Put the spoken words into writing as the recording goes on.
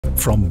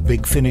from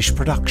Big Finish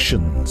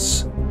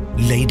Productions.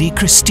 Lady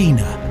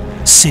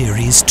Christina,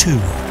 Series 2.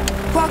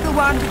 Quagga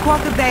 1 to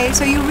Quagga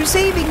Base, are you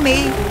receiving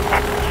me?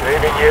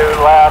 Receiving you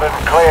loud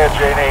and clear,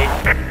 Jeannie.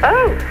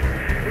 Oh,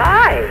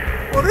 my.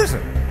 What is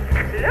it?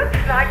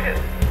 Looks like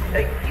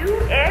a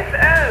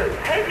UFO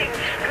heading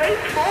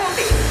straight for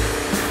me.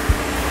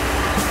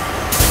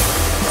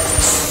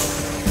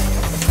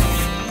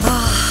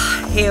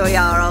 Here we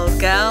are, old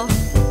girl.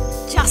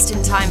 Just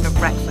in time for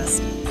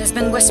breakfast. There's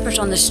been whispers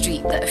on the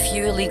street that a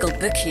few illegal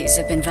bookies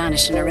have been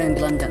vanishing around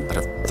London. I'd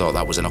have thought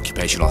that was an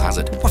occupational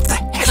hazard. What the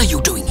hell are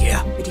you doing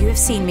here? Would you have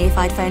seen me if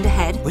I'd phoned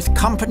ahead? With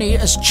company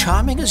as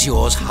charming as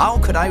yours, how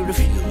could I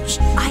refuse?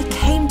 I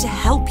came to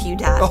help you,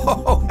 Dad.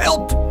 Oh,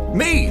 help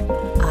me!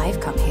 I've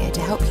come here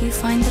to help you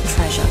find the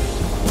treasure.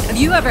 Have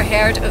you ever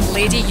heard of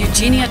Lady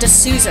Christina de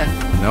Souza?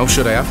 No,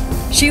 should I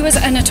have? She was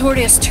a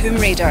notorious tomb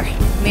raider,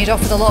 made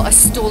off with a lot of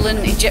stolen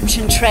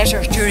Egyptian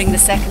treasure during the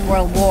Second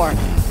World War.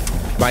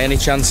 By any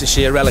chance, is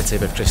she a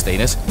relative of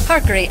Christina's?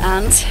 Her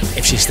great-aunt.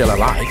 If she's still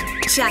alive.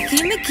 Jacqui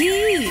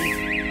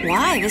McGee!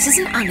 Why, this is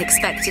an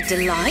unexpected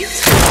delight.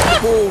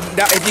 Oh,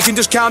 now, if you can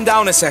just calm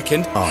down a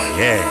second. Oh,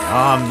 yeah,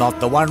 I'm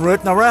not the one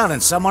rooting around in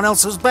someone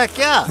else's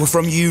backyard. We're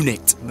from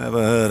UNIT. Never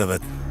heard of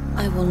it.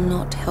 I will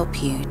not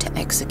help you to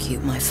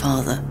execute my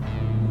father.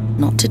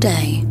 Not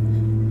today,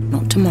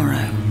 not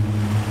tomorrow,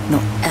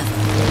 not ever.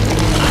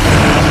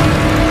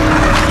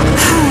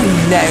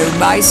 Hello,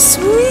 my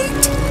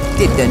sweet.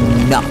 Did the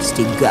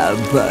nasty girl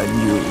burn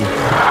you?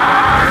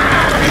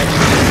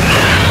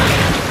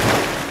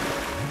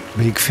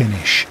 Big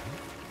Finish.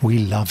 We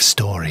love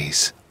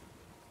stories.